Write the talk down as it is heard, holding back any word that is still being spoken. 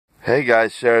Hey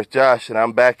guys, Sheriff Josh, and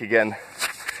I'm back again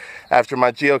after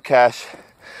my geocache.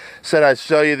 Said I'd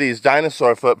show you these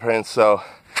dinosaur footprints, so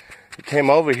I came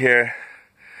over here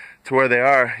to where they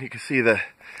are. You can see the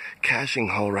caching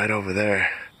hole right over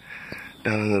there,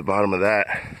 down in the bottom of that.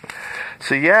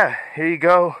 So yeah, here you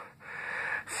go.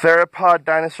 Theropod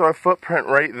dinosaur footprint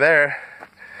right there.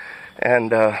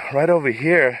 And right over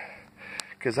here,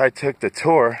 because I took the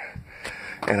tour,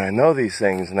 and I know these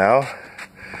things now.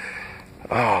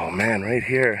 Oh man, right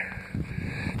here.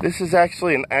 This is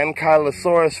actually an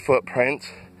Ankylosaurus footprint.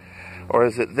 Or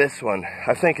is it this one?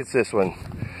 I think it's this one.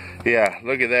 Yeah,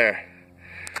 look at there.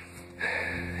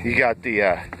 You got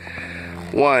the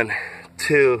 1,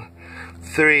 2,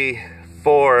 3,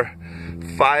 4,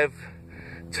 5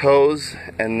 toes,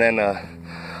 and then a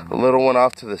little one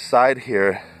off to the side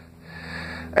here.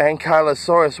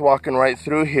 Ankylosaurus walking right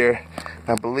through here.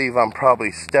 I believe I'm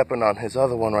probably stepping on his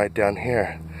other one right down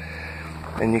here.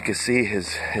 And you can see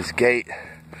his gait.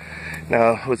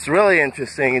 Now, what's really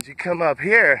interesting is you come up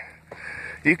here,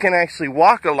 you can actually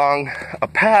walk along a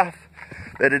path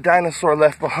that a dinosaur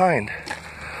left behind.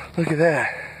 Look at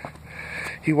that.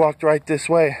 He walked right this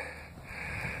way.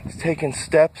 He's taking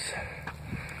steps.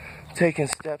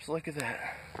 Look at that.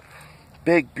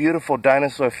 Big, beautiful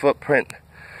dinosaur footprint.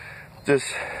 Just,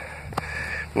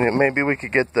 maybe we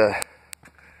could get the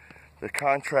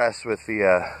contrast with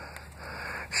the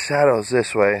shadows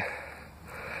this way.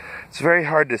 It's very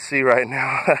hard to see right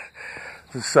now.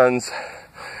 The sun's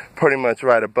pretty much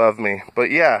right above me.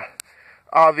 But yeah,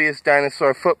 obvious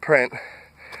dinosaur footprint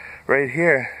right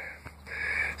here.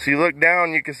 So you look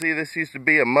down, you can see this used to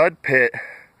be a mud pit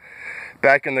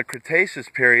back in the Cretaceous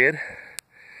period.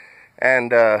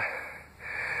 And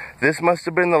this must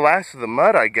have been the last of the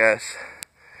mud, I guess.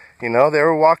 You know, they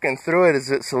were walking through it as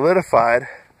it solidified.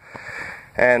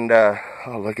 And, oh,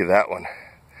 look at that one.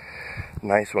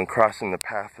 Nice one crossing the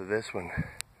path of this one.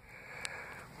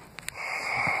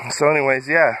 So anyways,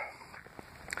 yeah.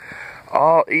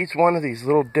 Each one of these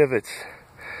little divots,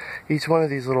 each one of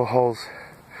these little holes,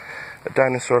 a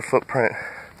dinosaur footprint.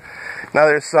 Now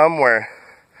there's some where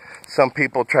some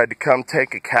people tried to come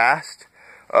take a cast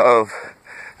of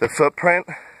the footprint,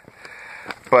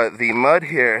 but the mud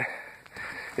here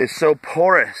is so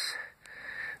porous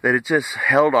that it just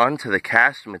held onto the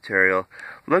cast material.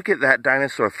 Look at that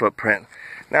dinosaur footprint.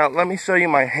 Now let me show you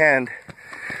my hand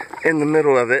in the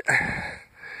middle of it.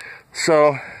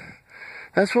 So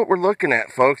that's what we're looking at,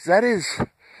 folks.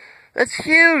 That's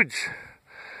huge.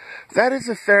 That is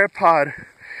a theropod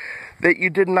that you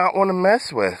did not want to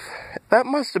mess with. That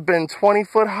must have been 20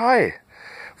 foot high,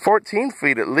 14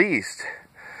 feet at least.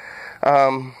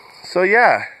 So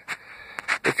yeah,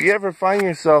 if you ever find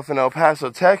yourself in El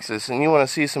Paso, Texas, and you want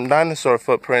to see some dinosaur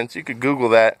footprints, you could Google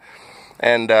that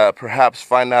and perhaps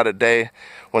find out a day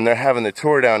when they're having the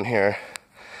tour down here.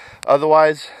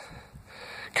 Otherwise,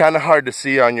 kind of hard to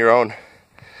see on your own.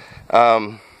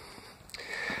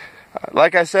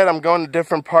 Like I said, I'm going to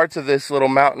different parts of this little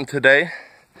mountain today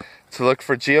to look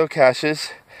for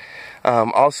geocaches.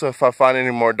 Also, if I find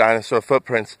any more dinosaur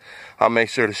footprints, I'll make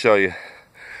sure to show you.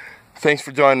 Thanks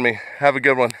for joining me. Have a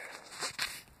good one.